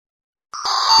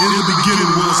In the beginning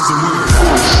was the word.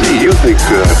 I see. You think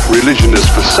religion is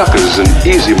for suckers and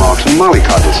easy marks and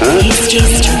mollycoddles, huh?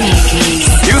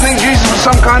 You think Jesus was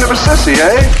some kind of a sissy,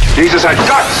 eh? Jesus had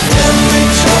guts.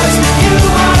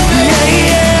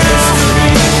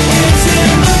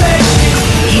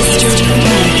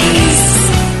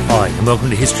 Hi, and welcome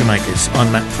to History Makers.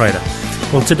 I'm Matt Prater.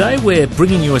 Well, today we're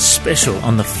bringing you a special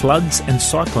on the floods and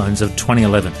cyclones of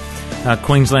 2011.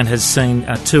 Queensland has seen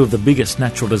two of the biggest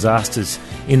natural disasters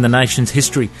in the nation's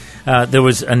history. There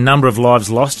was a number of lives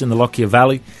lost in the Lockyer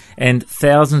Valley and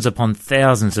thousands upon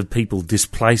thousands of people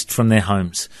displaced from their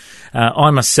homes.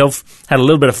 I myself had a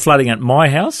little bit of flooding at my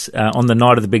house on the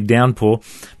night of the big downpour,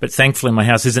 but thankfully my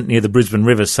house isn't near the Brisbane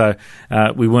River, so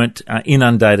we weren't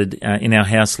inundated in our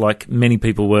house like many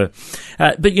people were.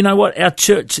 But you know what? Our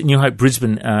church, New Hope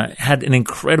Brisbane, had an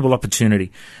incredible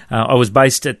opportunity. I was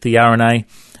based at the RNA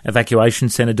Evacuation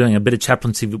Centre doing a bit of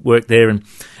chaplaincy work there, and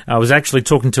I was actually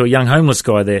talking to a young homeless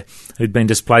guy there who'd been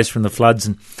displaced from the floods,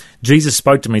 and Jesus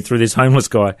spoke to me through this homeless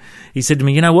guy. He said to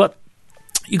me, you know what,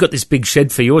 you got this big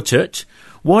shed for your church,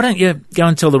 why don't you go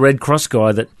and tell the Red Cross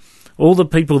guy that all the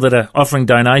people that are offering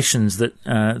donations that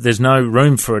there's no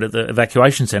room for it at the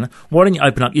evacuation centre, why don't you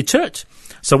open up your church?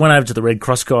 So I went over to the Red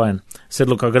Cross guy and said,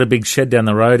 look, I've got a big shed down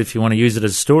the road if you want to use it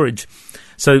as storage.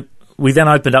 So we then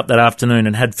opened up that afternoon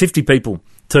and had 50 people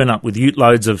turn up with ute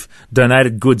loads of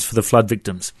donated goods for the flood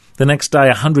victims. The next day,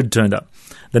 100 turned up.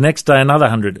 The next day, another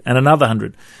 100 and another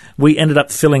 100. We ended up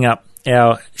filling up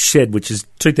our shed, which is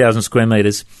 2,000 square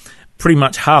metres, pretty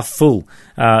much half full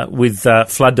with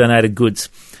flood-donated goods.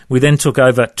 We then took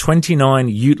over 29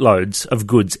 ute loads of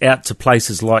goods out to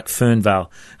places like Fernvale,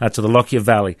 to the Lockyer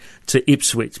Valley, to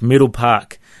Ipswich, Middle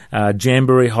Park,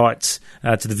 Jamboree Heights,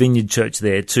 to the Vineyard Church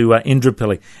there, to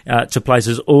Indooroopilly, to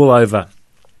places all over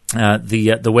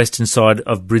the western side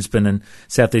of Brisbane and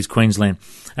southeast Queensland,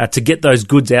 to get those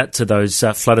goods out to those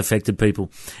flood-affected people.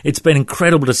 It's been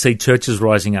incredible to see churches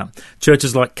rising up.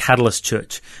 Churches like Catalyst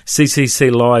Church,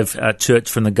 CCC Live Church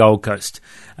from the Gold Coast,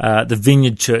 the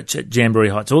Vineyard Church at Jamboree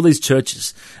Heights. All these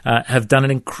churches have done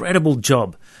an incredible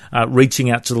job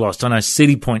reaching out to the lost. I know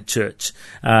City Point Church,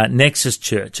 Nexus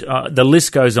Church, the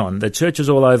list goes on. The churches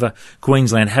all over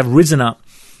Queensland have risen up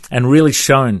and really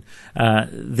shown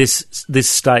this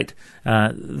state,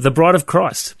 the bride of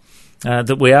Christ,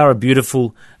 that we are a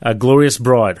beautiful, glorious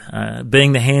bride,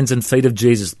 being the hands and feet of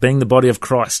Jesus, being the body of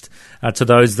Christ to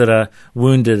those that are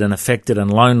wounded and affected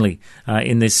and lonely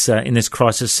in this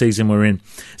crisis season we're in.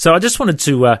 So I just wanted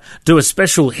to do a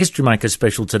special History Maker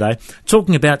special today,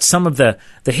 talking about some of the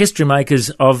history makers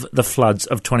of the floods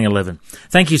of 2011.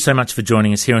 Thank you so much for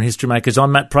joining us here on History Makers.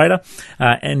 I'm Matt Prater,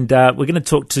 and we're going to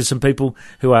talk to some people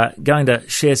who are going to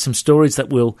share some stories that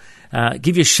will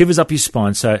give you shivers up your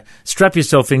spine. So strap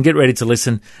yourself in, get ready to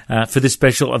listen for this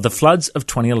special of the floods of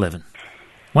 2011.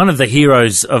 One of the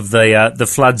heroes of the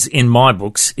floods in my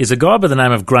books is a guy by the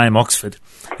name of Graham Oxford.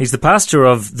 He's the pastor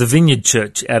of the Vineyard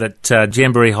Church out at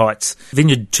Jamboree Heights,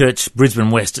 Vineyard Church,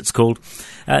 Brisbane West it's called.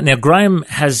 Now Graham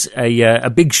has a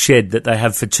big shed that they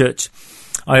have for church.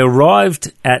 I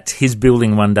arrived at his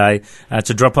building one day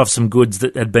to drop off some goods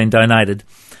that had been donated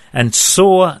and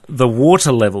saw the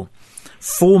water level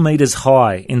 4 metres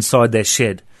high inside their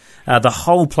shed. The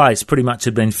whole place pretty much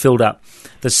had been filled up.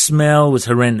 The smell was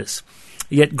horrendous.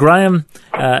 Yet Graham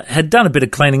had done a bit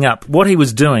of cleaning up. What he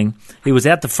was doing, he was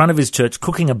out the front of his church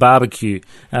cooking a barbecue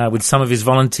with some of his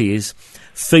volunteers,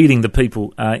 feeding the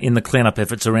people in the clean-up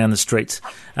efforts around the streets.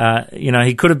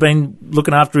 He could have been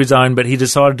looking after his own, but he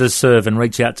decided to serve and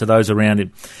reach out to those around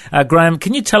him. Graham,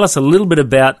 can you tell us a little bit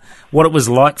about what it was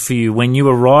like for you when you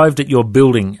arrived at your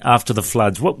building after the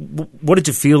floods? What did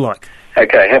you feel like?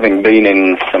 Okay, having been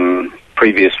in some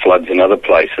previous floods in other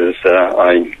places,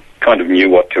 I kind of knew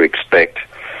what to expect.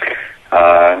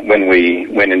 When we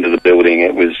went into the building,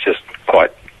 it was just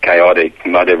quite chaotic,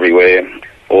 mud everywhere.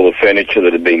 All the furniture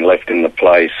that had been left in the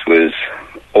place was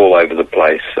all over the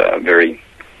place, very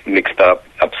mixed up,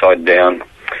 upside down.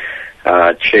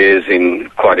 Chairs in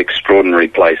quite extraordinary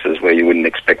places where you wouldn't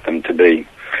expect them to be.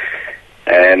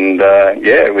 And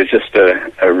it was just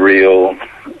a real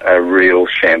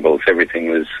shambles.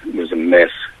 Everything was a mess.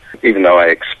 Even though I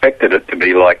expected it to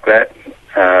be like that,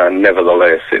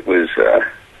 nevertheless, it was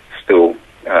still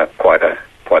quite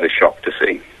a shock to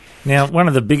see. Now, one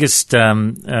of the biggest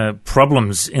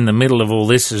problems in the middle of all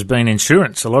this has been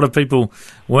insurance. A lot of people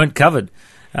weren't covered.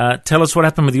 Tell us what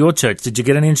happened with your church. Did you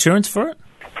get any insurance for it?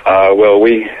 Well,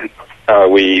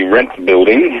 we rent the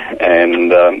building,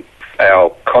 and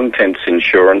our contents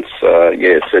insurance,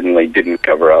 certainly didn't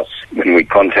cover us. When we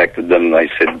contacted them, they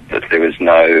said that there was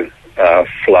no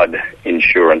flood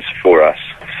insurance for us.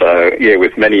 So, yeah,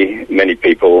 with many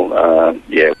people,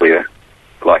 we're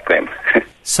like them.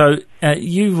 So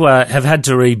you have had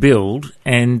to rebuild,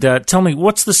 and tell me,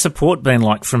 what's the support been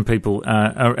like from people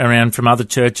around from other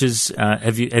churches?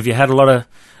 Have you had a lot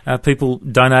of people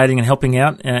donating and helping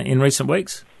out in recent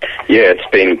weeks? Yeah, it's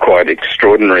been quite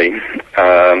extraordinary.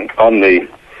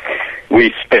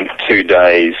 We spent 2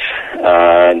 days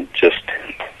just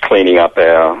cleaning up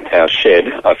our shed.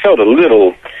 I felt a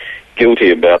little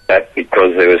guilty about that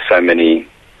because there were so many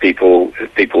people's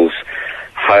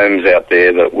homes out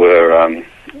there that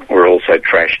were also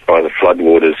trashed by the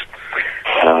floodwaters.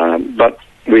 But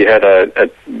we had a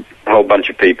whole bunch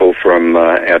of people from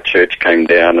our church came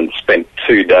down and spent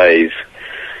 2 days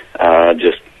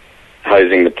just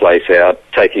hosing the place out,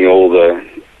 taking all the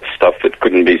stuff that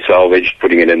couldn't be salvaged,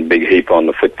 putting it in a big heap on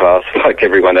the footpath like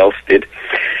everyone else did,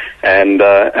 and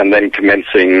then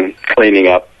commencing cleaning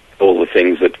up all the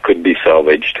things that could be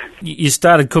salvaged. You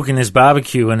started cooking this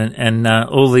barbecue, and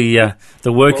all the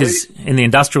workers in the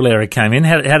industrial area came in.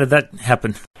 How did that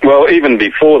happen? Well, even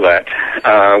before that,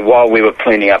 while we were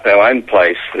cleaning up our own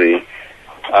place,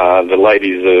 the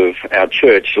ladies of our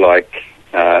church, like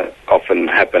often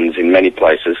happens in many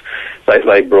places,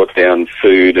 they brought down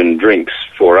food and drinks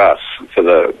for us, for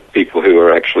the people who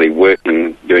were actually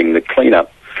working, doing the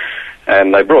cleanup.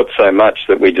 And they brought so much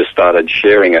that we just started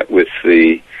sharing it with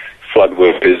the flood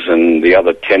workers and the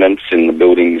other tenants in the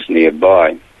buildings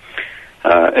nearby.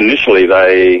 Initially,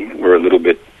 they were a little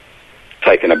bit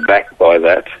taken aback by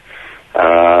that,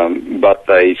 but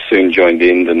they soon joined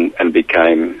in and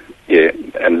became,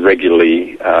 and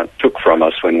regularly took from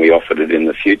us when we offered it in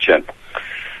the future.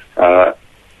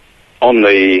 On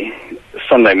the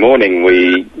Sunday morning,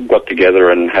 we got together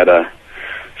and had a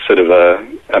sort of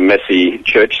a messy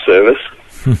church service.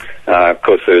 Of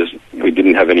course, we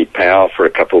didn't have any power for a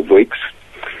couple of weeks.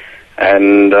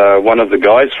 And one of the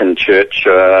guys from church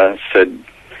said,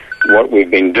 what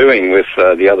we've been doing with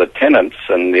the other tenants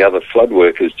and the other flood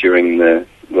workers during the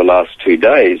last 2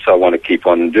 days, I want to keep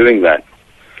on doing that.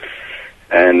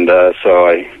 And so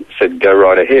I said, go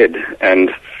right ahead. And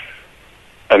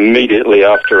immediately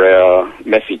after our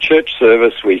messy church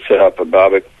service, we set up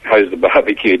hosed the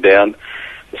barbecue down,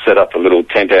 set up a little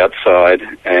tent outside,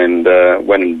 and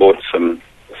went and bought some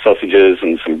sausages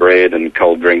and some bread and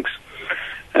cold drinks,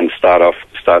 and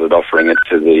started offering it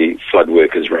to the flood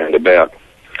workers round about.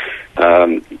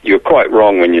 You're quite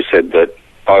wrong when you said that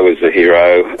I was the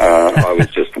hero. I was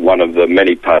just one of the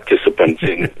many participants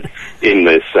in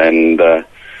this, and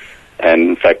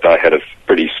in fact I had a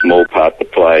pretty small part to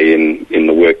play in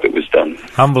the work that was done.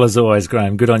 Humble as always,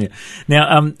 Graham. Good on you.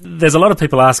 Now, there's a lot of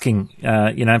people asking,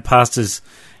 pastors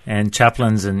and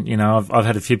chaplains, and I've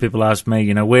had a few people ask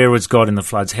me, where was God in the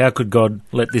floods? How could God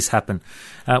let this happen?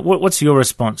 What's your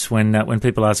response when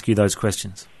people ask you those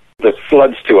questions? The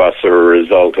floods to us are a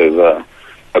result of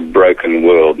a broken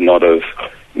world, not of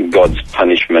God's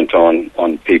punishment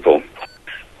on people,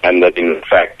 and that in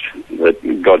fact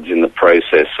that God's in the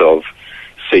process of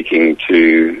seeking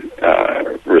to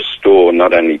restore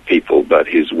not only people but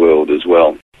his world as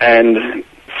well. And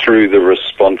through the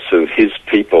response of his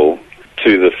people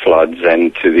to the floods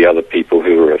and to the other people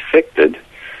who were affected,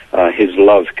 his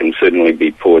love can certainly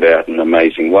be poured out in an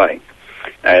amazing way.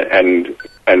 And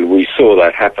we saw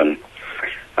that happen.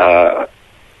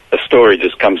 A story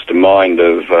just comes to mind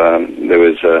of there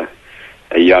was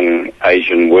a young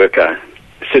Asian worker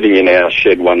sitting in our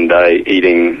shed one day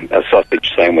eating a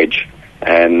sausage sandwich,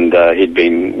 and he'd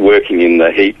been working in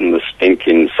the heat and the stink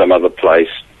in some other place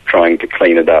trying to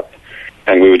clean it up.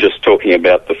 And we were just talking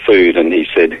about the food, and he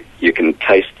said, you can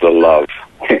taste the love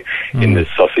in this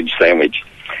sausage sandwich.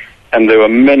 And there were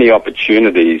many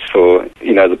opportunities for,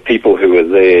 the people who were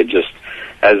there, just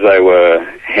as they were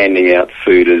handing out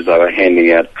food, as they were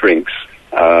handing out drinks,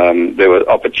 there were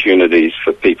opportunities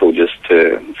for people just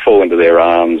to fall into their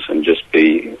arms and just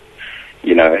be,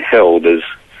 held as,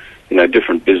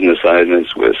 different business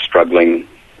owners were struggling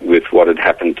with what had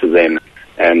happened to them.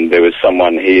 And there was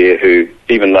someone here who,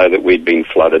 even though that we'd been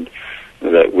flooded,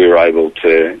 that we were able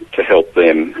to help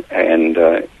them. And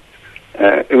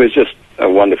it was just a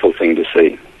wonderful thing to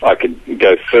see. I could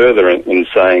go further in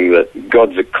saying that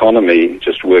God's economy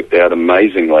just worked out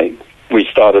amazingly. We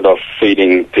started off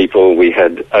feeding people. We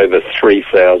had over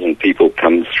 3,000 people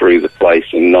come through the place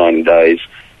in 9 days.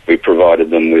 We provided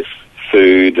them with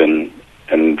food and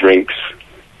drinks.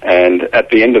 And at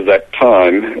the end of that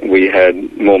time, we had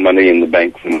more money in the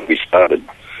bank than we started.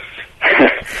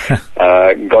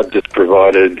 God just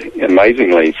provided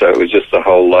amazingly. So it was just the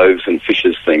whole loaves and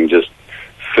fishes thing. Just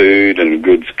food and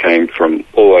goods came from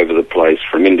all over the place,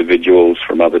 from individuals,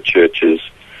 from other churches.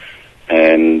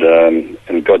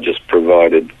 and God just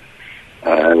provided,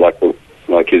 like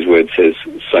His Word says,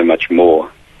 so much more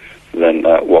than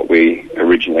what we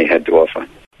originally had to offer.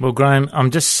 Well, Graham,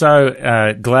 I'm just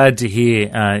so glad to hear,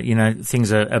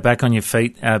 things are back on your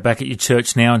feet, back at your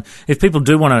church now. And if people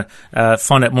do want to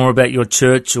find out more about your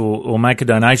church or make a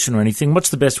donation or anything, what's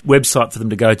the best website for them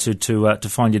to go to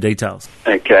find your details?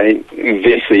 Okay,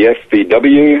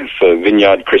 VCFBW for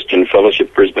Vineyard Christian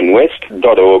Fellowship Brisbane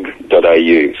West.org.au.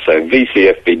 So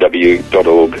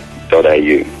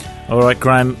VCFBW.org.au. All right,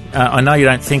 Graham, I know you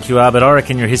don't think you are, but I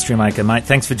reckon you're a history maker, mate.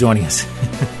 Thanks for joining us.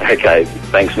 Okay,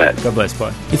 thanks, Matt. God bless,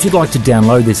 bye. If you'd like to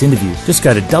download this interview, just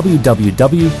go to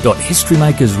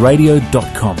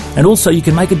www.historymakersradio.com. And also you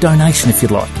can make a donation if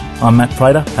you'd like. I'm Matt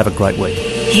Prater. Have a great week.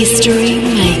 History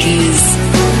Makers.